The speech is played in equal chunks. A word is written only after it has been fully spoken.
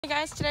Hey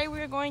guys, today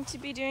we are going to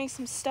be doing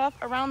some stuff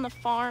around the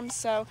farm.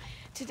 So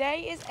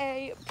today is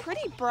a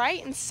pretty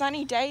bright and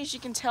sunny day. As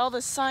you can tell,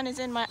 the sun is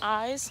in my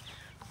eyes.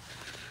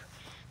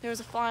 There was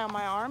a fly on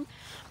my arm.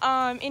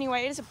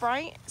 Anyway, it is a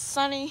bright,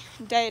 sunny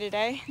day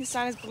today. The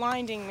sun is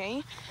blinding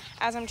me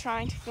as I'm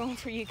trying to film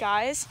for you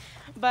guys.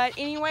 But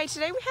anyway,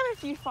 today we have a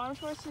few farm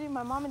chores to do.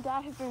 My mom and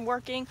dad have been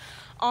working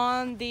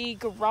on the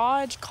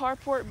garage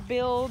carport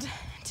build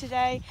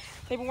today.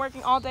 They've been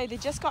working all day. They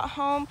just got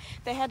home.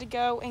 They had to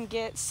go and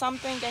get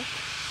something.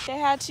 They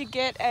had to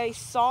get a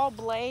saw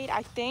blade,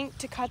 I think,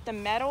 to cut the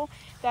metal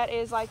that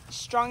is like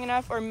strong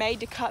enough or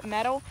made to cut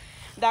metal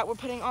that we're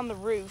putting on the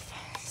roof.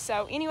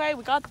 So anyway,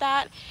 we got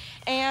that,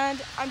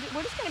 and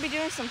we're just going to be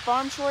doing some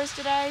farm chores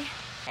today.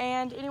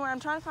 And anyway, I'm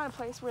trying to find a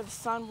place where the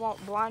sun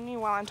won't blind me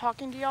while I'm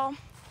talking to y'all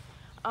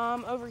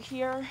over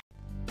here.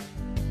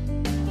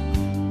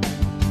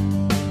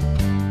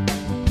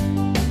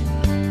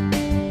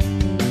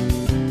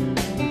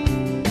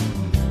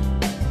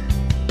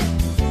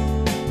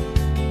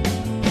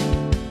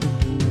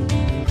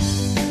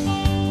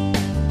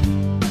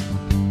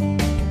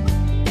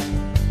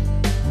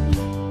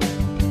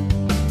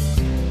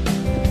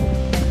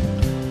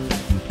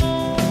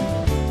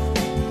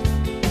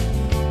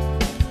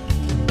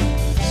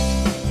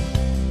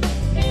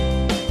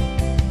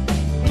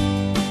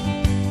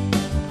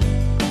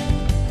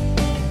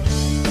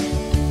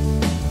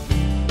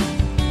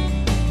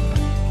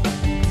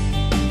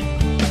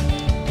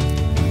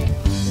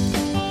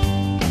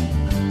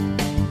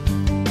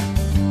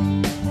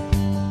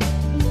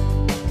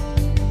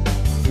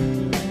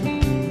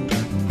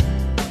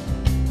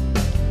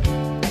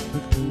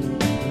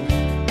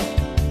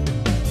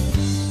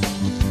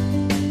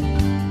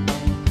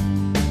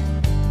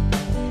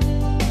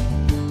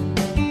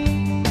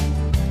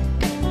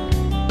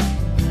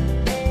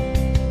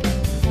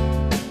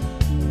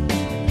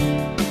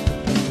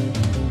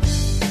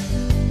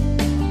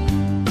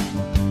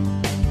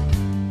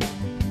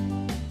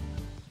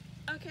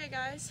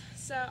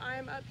 So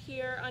I'm up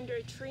here under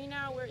a tree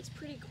now where it's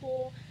pretty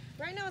cool.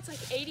 Right now it's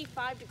like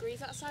 85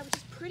 degrees outside, which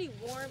is pretty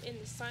warm in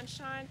the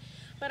sunshine,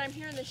 but I'm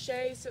here in the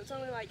shade, so it's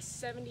only like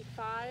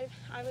 75,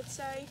 I would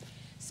say.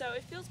 So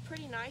it feels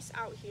pretty nice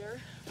out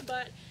here.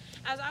 But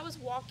as I was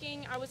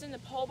walking, I was in the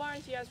pole barn.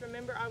 If you guys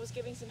remember, I was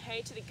giving some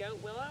hay to the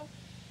goat Willow,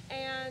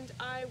 and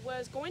I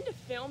was going to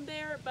film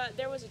there, but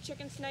there was a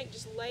chicken snake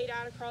just laid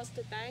out across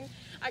the thing.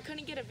 I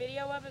couldn't get a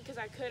video of it because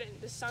I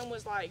couldn't, the sun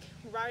was like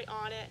right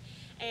on it,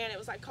 and it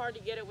was like hard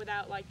to get it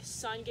without like the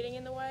sun getting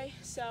in the way.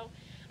 So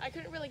I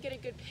couldn't really get a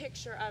good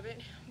picture of it,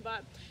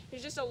 but it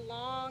was just a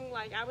long,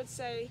 like I would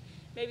say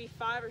maybe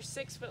 5 or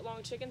 6 foot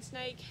long chicken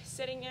snake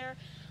sitting there.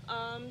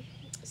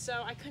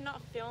 So I could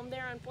not film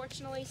there,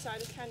 unfortunately, so I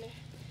just kind of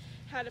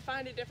had to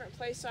find a different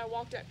place. So I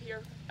walked up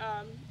here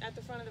at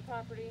the front of the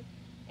property,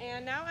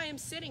 and now I am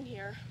sitting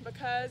here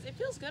because it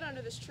feels good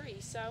under this tree.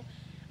 So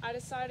I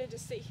decided to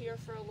sit here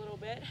for a little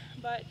bit.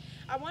 But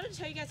I wanted to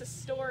tell you guys a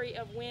story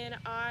of when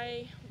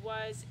I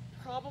was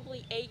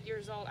probably 8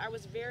 years old. I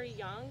was very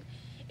young.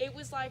 It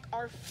was like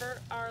our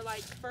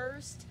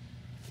first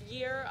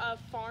year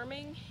of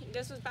farming.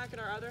 This was back at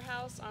our other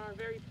house on our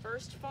very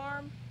first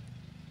farm.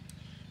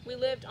 We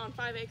lived on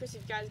 5 acres,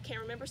 if you guys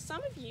can't remember.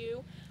 Some of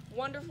you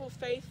wonderful,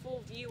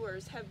 faithful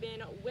viewers have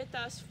been with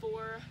us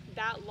for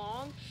that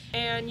long,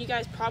 and you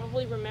guys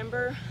probably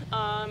remember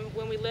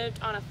when we lived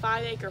on a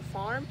 5-acre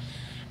farm.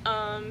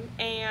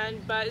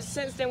 But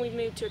since then we've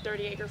moved to a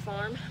 30-acre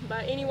farm.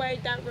 But anyway,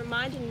 that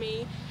reminded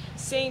me,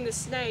 seeing the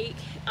snake,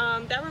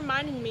 that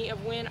reminded me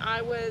of when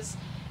I was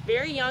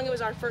very young. It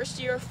was our first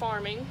year of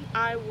farming.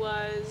 I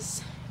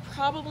was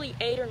probably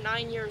 8 or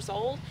 9 years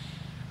old.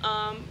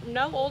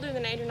 No older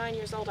than 8 or 9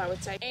 years old, I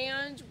would say.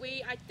 And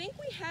I think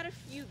we had a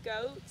few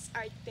goats,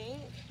 I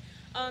think.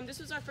 This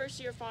was our first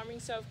year of farming,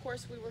 so of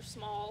course we were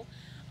small.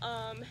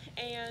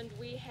 And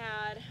we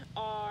had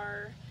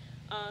our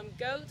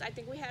goats. I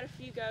think we had a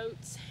few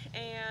goats,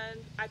 and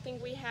I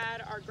think we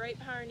had our Great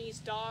Pyrenees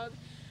dog,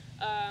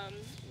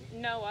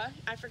 Noah.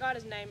 I forgot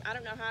his name. I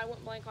don't know how I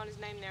went blank on his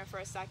name there for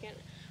a second.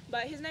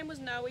 But his name was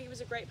Noah. He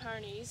was a Great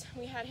Pyrenees.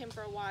 We had him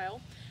for a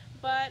while.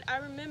 But I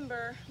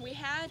remember we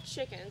had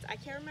chickens. I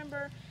can't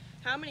remember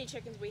how many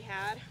chickens we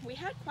had. We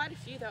had quite a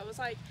few though. It was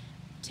like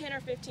 10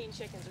 or 15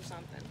 chickens or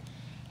something.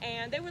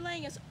 And they were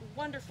laying us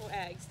wonderful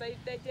eggs. They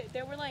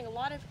were laying a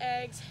lot of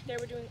eggs. They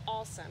were doing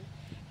awesome.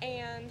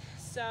 And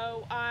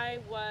so I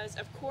was,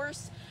 of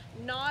course,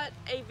 not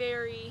a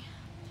very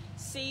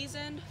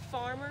seasoned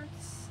farmer.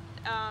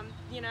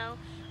 You know,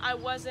 I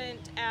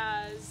wasn't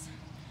as,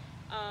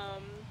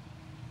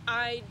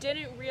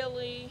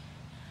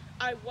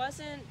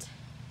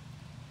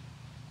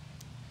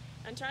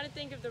 I'm trying to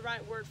think of the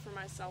right word for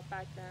myself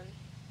back then.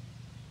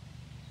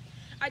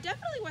 I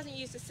definitely wasn't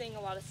used to seeing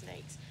a lot of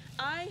snakes.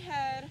 I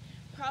had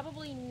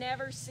probably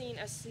never seen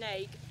a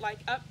snake like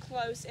up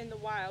close in the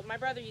wild. My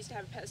brother used to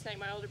have a pet snake,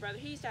 my older brother,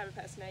 he used to have a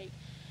pet snake.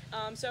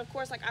 So of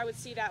course like I would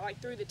see that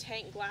like through the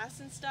tank glass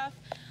and stuff.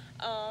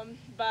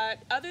 But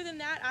other than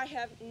that, I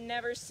have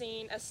never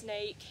seen a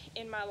snake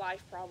in my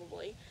life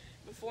probably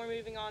before. before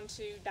moving on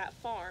to that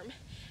farm.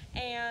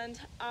 And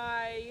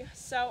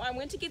so I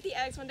went to get the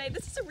eggs one day.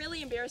 This is a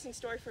really embarrassing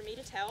story for me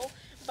to tell,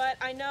 but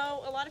I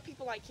know a lot of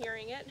people like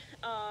hearing it.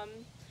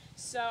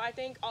 So I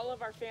think all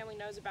of our family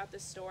knows about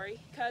this story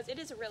because it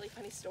is a really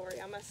funny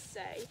story, I must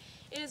say.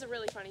 It is a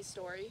really funny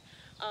story.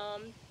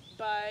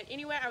 But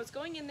anyway, I was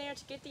going in there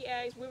to get the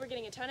eggs. We were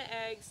getting a ton of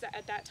eggs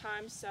at that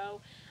time,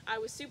 so I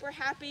was super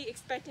happy,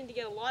 expecting to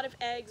get a lot of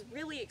eggs,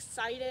 really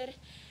excited.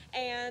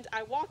 And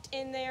I walked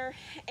in there,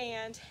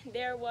 and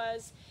there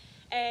was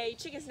a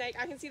chicken snake.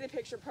 I can see the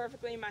picture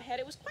perfectly in my head.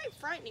 It was quite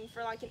frightening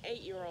for like an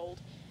 8-year-old.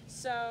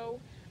 So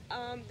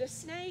the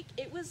snake,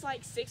 it was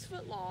like 6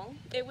 foot long.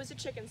 It was a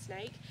chicken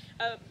snake,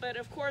 but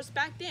of course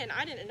back then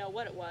I didn't know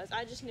what it was.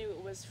 I just knew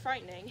it was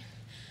frightening.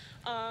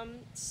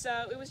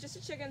 So it was just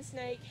a chicken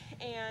snake,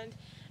 and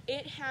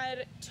it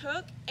had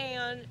took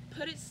and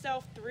put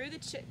itself through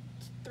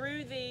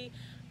the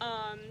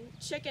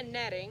chicken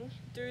netting,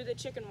 through the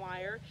chicken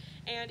wire,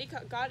 and it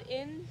got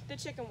in the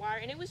chicken wire,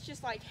 and it was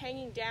just like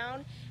hanging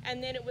down,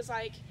 and then it was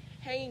like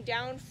hanging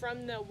down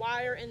from the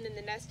wire, and then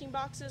the nesting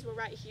boxes were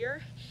right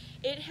here.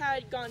 It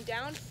had gone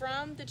down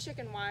from the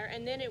chicken wire,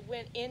 and then it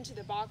went into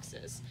the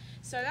boxes.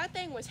 So that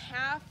thing was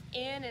half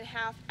in and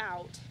half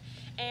out.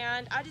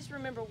 And I just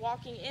remember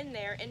walking in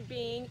there and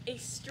being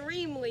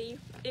extremely,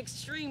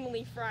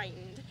 extremely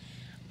frightened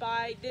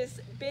by this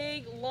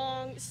big,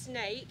 long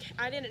snake.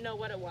 I didn't know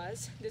what it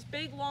was. This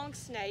big, long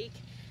snake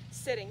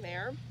sitting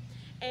there.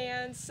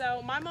 And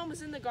so my mom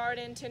was in the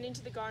garden, tending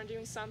to the garden,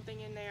 doing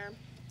something in there.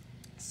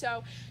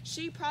 So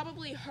she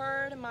probably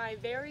heard my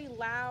very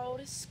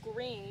loud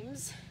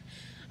screams.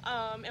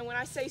 And when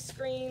I say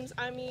screams,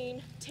 I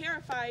mean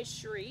terrified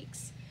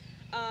shrieks.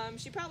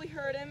 She probably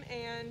heard him,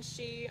 and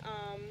she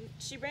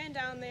ran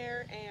down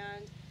there,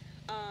 and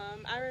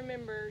I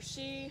remember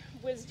she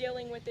was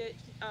dealing with it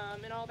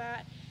and all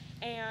that,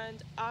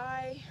 and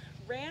I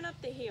ran up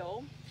the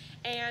hill,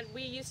 and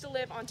we used to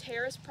live on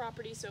terrace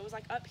property, so it was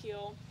like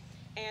uphill,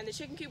 and the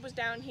chicken coop was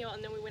downhill,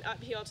 and then we went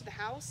uphill to the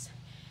house.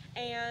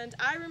 And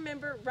I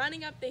remember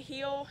running up the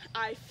hill,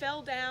 I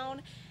fell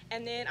down,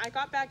 and then I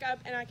got back up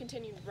and I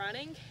continued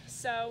running.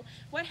 So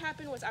what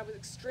happened was I was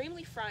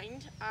extremely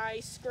frightened. I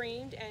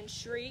screamed and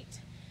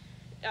shrieked,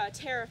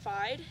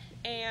 terrified,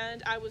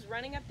 and I was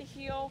running up the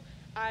hill.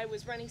 I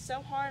was running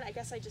so hard, I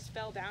guess I just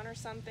fell down or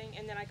something,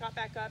 and then I got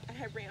back up and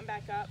I ran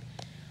back up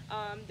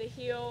the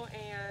hill,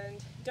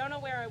 and don't know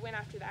where I went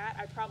after that.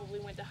 I probably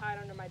went to hide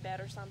under my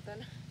bed or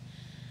something.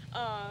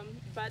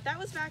 But that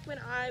was back when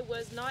I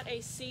was not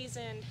a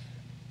seasoned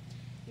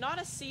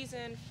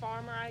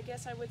farmer, I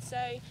guess I would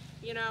say.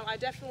 You know, I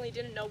definitely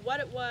didn't know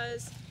what it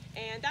was,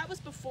 and that was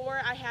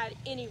before I had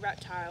any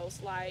reptiles.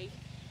 Like,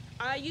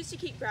 I used to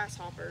keep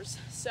grasshoppers,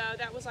 so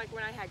that was like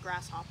when I had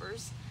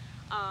grasshoppers,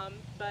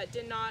 but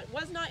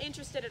was not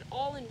interested at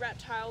all in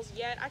reptiles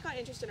yet. I got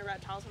interested in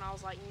reptiles when I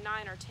was like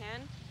 9 or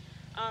 10.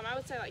 I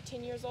would say like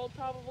 10 years old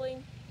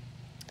probably.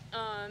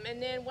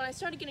 And then when I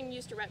started getting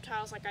used to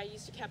reptiles, like I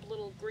used to keep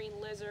little green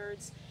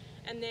lizards,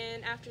 and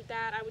then after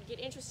that I would get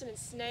interested in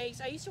snakes.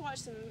 I used to watch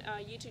some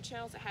YouTube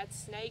channels that had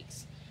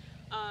snakes,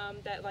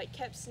 that like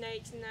kept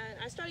snakes, and then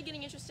I started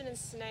getting interested in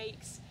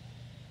snakes.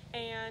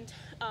 And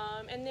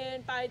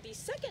then by the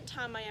second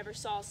time I ever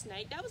saw a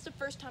snake, that was the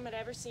first time I'd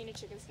ever seen a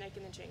chicken snake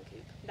in the chicken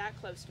coop, that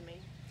close to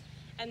me.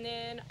 And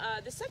then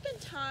the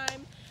second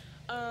time,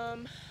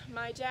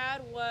 my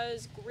dad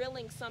was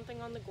grilling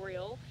something on the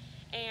grill,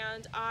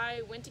 and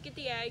I went to get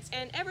the eggs,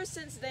 and ever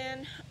since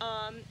then,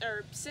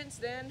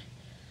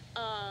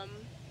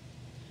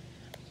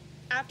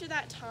 after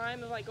that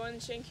time of like going to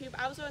the chicken coop,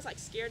 I was always like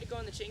scared to go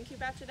in the chicken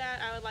coop after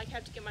that. I would like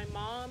have to get my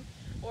mom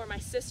or my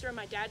sister or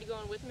my dad to go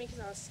in with me because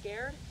I was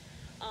scared.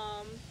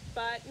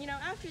 But you know,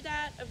 after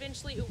that,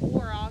 eventually it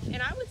wore off,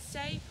 and I would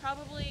say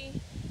probably,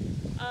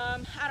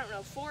 I don't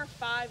know, 4 or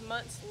 5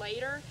 months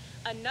later,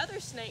 another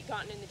snake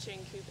got in the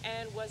chicken coop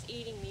and was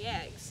eating the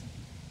eggs.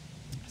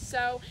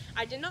 So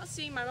I did not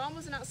see, my mom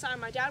wasn't outside,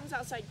 my dad was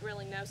outside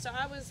grilling though, so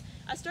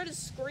I started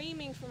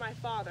screaming for my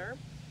father,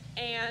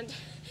 and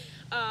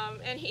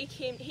he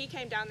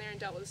came down there and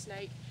dealt with the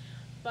snake.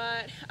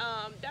 But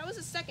that was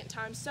the second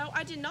time, so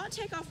I did not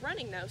take off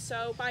running though,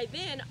 so by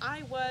then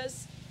I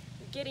was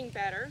getting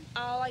better.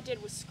 All I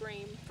did was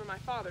scream for my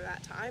father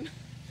that time.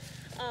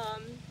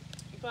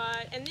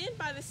 And then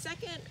by the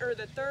second or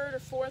the third or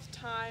fourth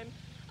time,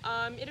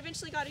 it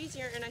eventually got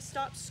easier, and I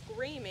stopped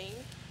screaming.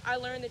 I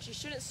learned that you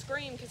shouldn't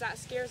scream because that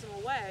scares them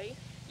away.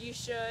 You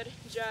should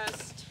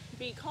just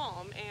be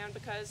calm, and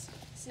because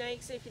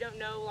snakes, if you don't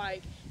know,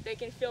 like, they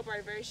can feel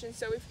vibration,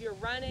 so if you're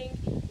running,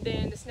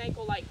 then the snake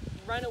will like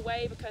run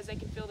away because they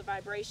can feel the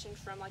vibration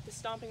from like the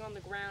stomping on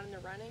the ground and the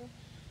running.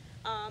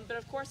 But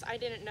of course I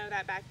didn't know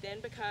that back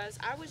then because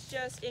I was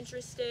just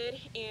interested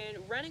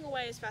in running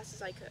away as fast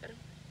as I could.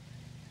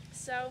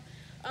 So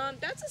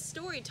that's a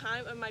story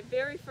time of my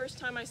very first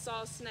time I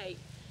saw a snake.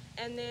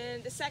 And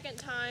then the second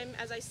time,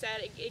 as I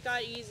said, it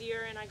got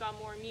easier, and I got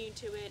more immune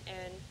to it,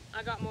 and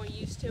I got more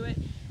used to it.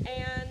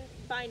 And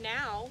by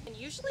now, and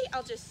usually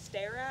I'll just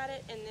stare at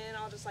it, and then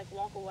I'll just like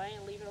walk away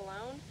and leave it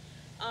alone.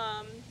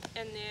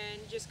 and then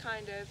just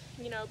kind of,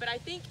 you know, but I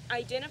think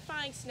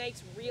identifying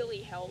snakes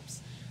really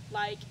helps.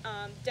 Like,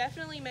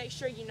 definitely make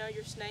sure you know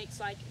your snakes,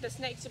 like the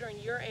snakes that are in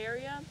your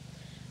area.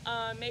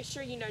 Make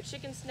sure you know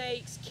chicken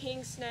snakes,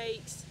 king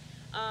snakes.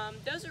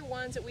 Those are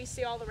ones that we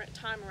see all the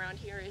time around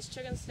here, is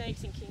chicken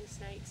snakes and king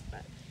snakes.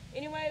 But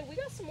anyway, we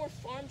got some more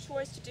farm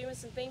chores to do and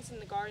some things in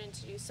the garden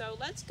to do. So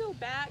let's go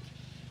back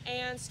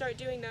and start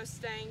doing those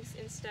things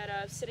instead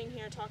of sitting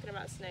here talking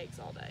about snakes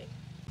all day.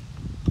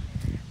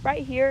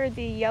 Right here are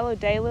the yellow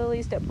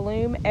daylilies that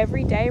bloom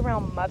every day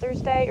around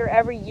Mother's Day, or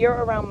every year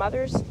around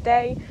Mother's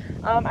Day.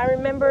 I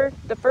remember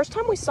the first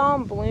time we saw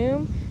them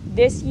bloom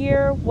this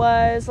year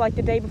was like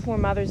the day before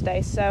Mother's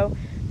Day. So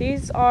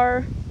these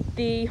are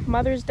the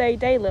Mother's Day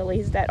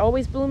daylilies that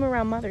always bloom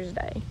around Mother's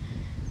Day.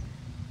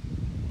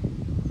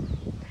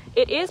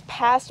 It is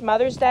past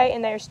Mother's Day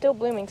and they're still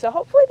blooming, so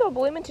hopefully they'll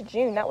bloom into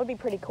June. That would be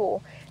pretty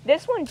cool.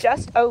 This one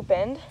just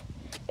opened.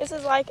 This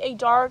is like a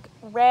dark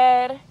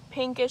red,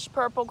 pinkish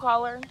purple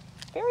color.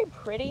 Very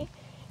pretty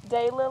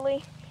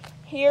daylily.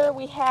 Here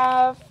we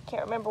have,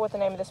 can't remember what the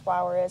name of this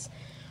flower is.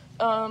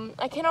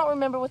 I cannot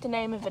remember what the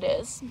name of it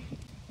is,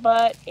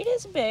 but it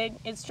is big.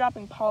 It's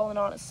dropping pollen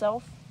on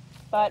itself,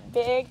 but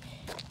big.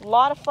 A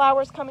lot of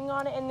flowers coming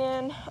on it, and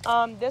then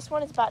this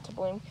one is about to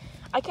bloom.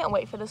 I can't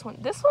wait for this one.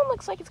 This one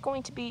looks like it's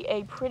going to be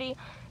a pretty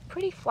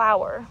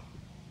flower.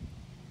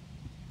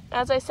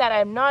 As I said, I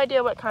have no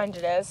idea what kind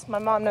it is. My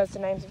mom knows the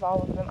names of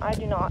all of them. I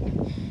do not.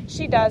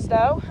 She does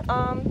though.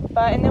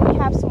 And then we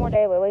have some more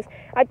daylilies.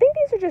 I think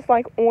these are just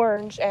like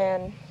orange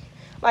and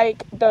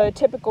like the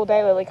typical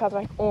daylily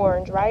color, like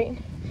orange, right?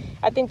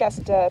 I think that's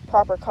the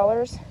proper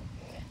colors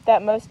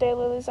that most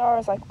daylilies are,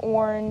 is like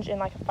orange and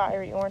like a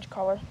fiery orange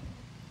color.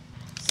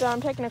 So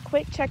I'm taking a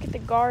quick check at the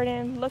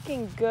garden.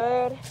 Looking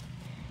good.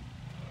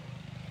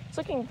 It's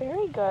looking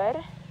very good.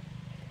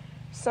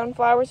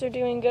 Sunflowers are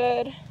doing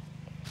good.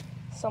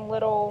 Some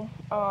little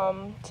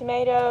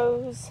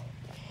tomatoes.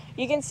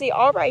 You can see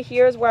all right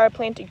here is where I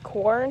planted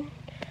corn.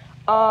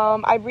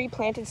 I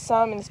replanted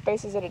some in the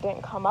spaces that it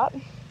didn't come up.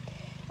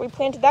 We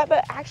planted that,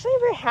 but actually I'm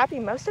very happy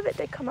most of it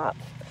did come up,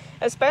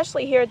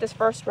 especially here at this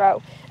first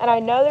row. And I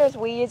know there's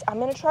weeds. I'm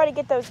going to try to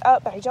get those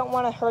up, but I don't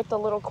want to hurt the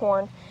little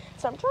corn.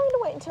 So I'm trying to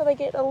wait until they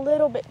get a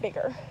little bit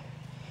bigger.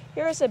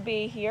 Here's a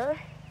bee here.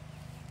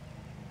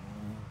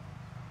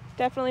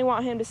 Definitely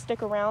want him to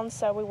stick around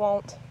so we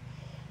won't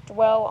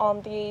dwell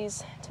on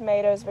these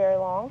tomatoes very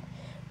long.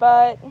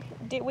 But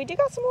we do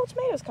got some little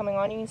tomatoes coming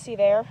on. You can see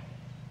there.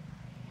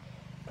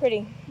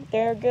 Pretty.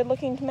 They're good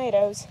looking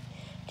tomatoes.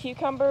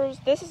 Cucumbers.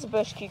 This is a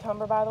bush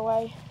cucumber, by the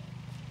way.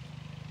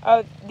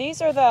 Oh,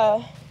 this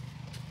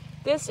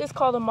is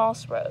called a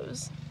moss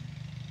rose.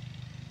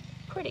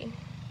 Pretty.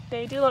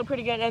 They do look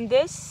pretty good. And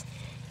this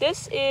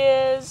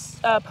is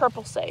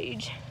purple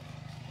sage.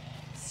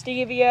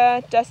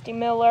 Stevia, Dusty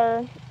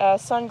Miller,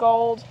 Sun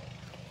Gold.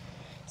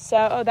 So,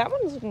 oh, that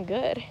one's looking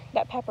good.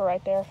 That pepper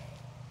right there.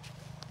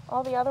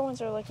 All the other ones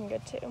are looking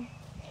good too.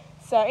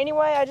 So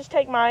anyway, I just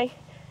take my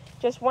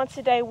once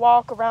a day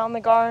walk around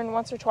the garden,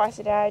 once or twice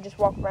a day. I just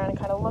walk around and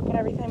kind of look at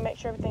everything, make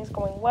sure everything's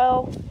going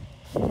well.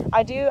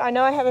 I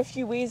know I have a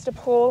few weeds to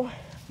pull,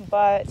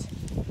 but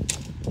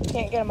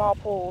can't get them all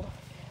pulled.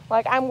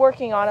 Like, I'm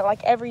working on it,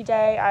 like every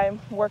day I'm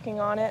working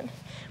on it.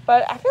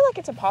 But I feel like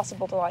it's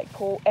impossible to like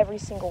pull every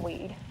single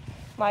weed.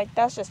 Like,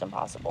 that's just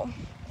impossible.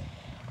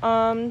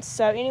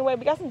 So anyway,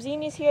 we got some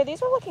zinnias here.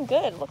 These are looking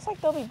good. It looks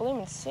like they'll be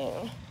blooming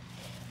soon.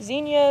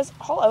 Zinnias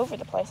all over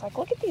the place. Like,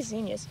 look at these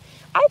zinnias.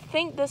 I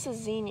think this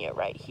is zinnia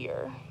right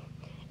here.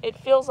 It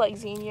feels like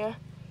zinnia.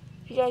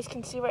 You guys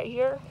can see right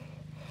here.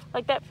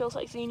 Like, that feels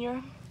like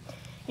zinnia.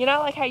 You know,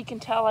 like how you can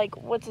tell, like,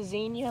 what's a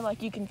zinnia?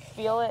 Like, you can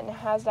feel it and it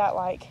has that,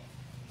 like,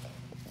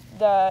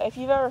 if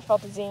you've ever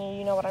felt a zinnia,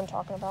 you know what I'm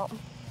talking about.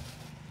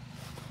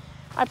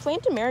 I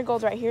planted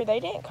marigolds right here. They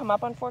didn't come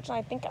up, unfortunately.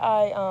 I think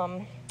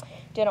I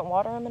didn't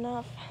water them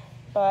enough.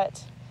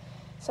 But,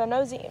 so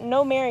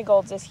no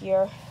marigolds this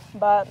year.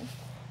 But,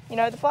 you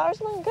know, the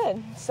flowers are looking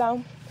good.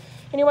 So,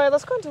 anyway,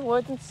 let's go into the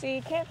woods and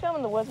see. Can't film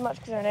in the woods much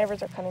because our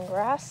neighbors are cutting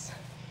grass.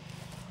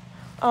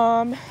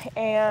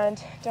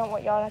 And don't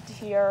want y'all to have to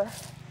hear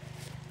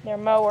their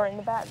mower in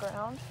the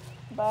background.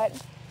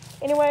 But,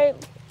 anyway,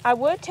 I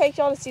would take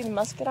y'all to see the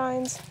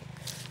muscadines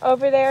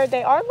over there.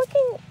 They are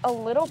looking a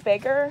little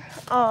bigger.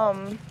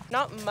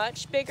 Not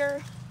much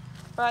bigger,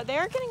 but they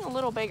are getting a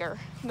little bigger.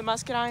 The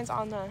muscadines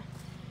on the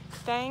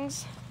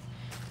things.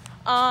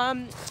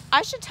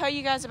 I should tell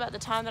you guys about the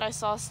time that I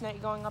saw a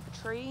snake going up a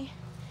tree.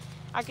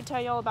 I could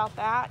tell you all about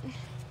that.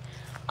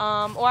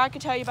 Or I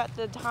could tell you about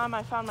the time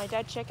I found my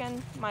dead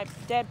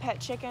pet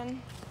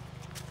chicken,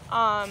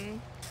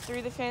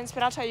 through the fence.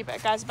 But I'll tell you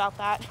guys about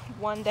that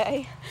one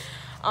day.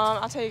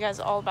 I'll tell you guys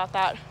all about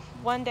that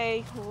one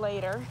day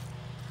later.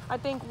 I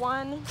think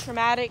one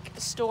traumatic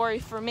story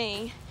for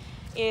me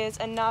is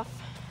enough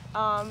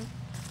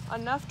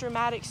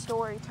dramatic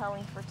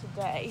storytelling for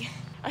today.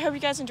 I hope you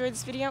guys enjoyed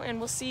this video, and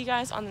we'll see you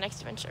guys on the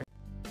next adventure.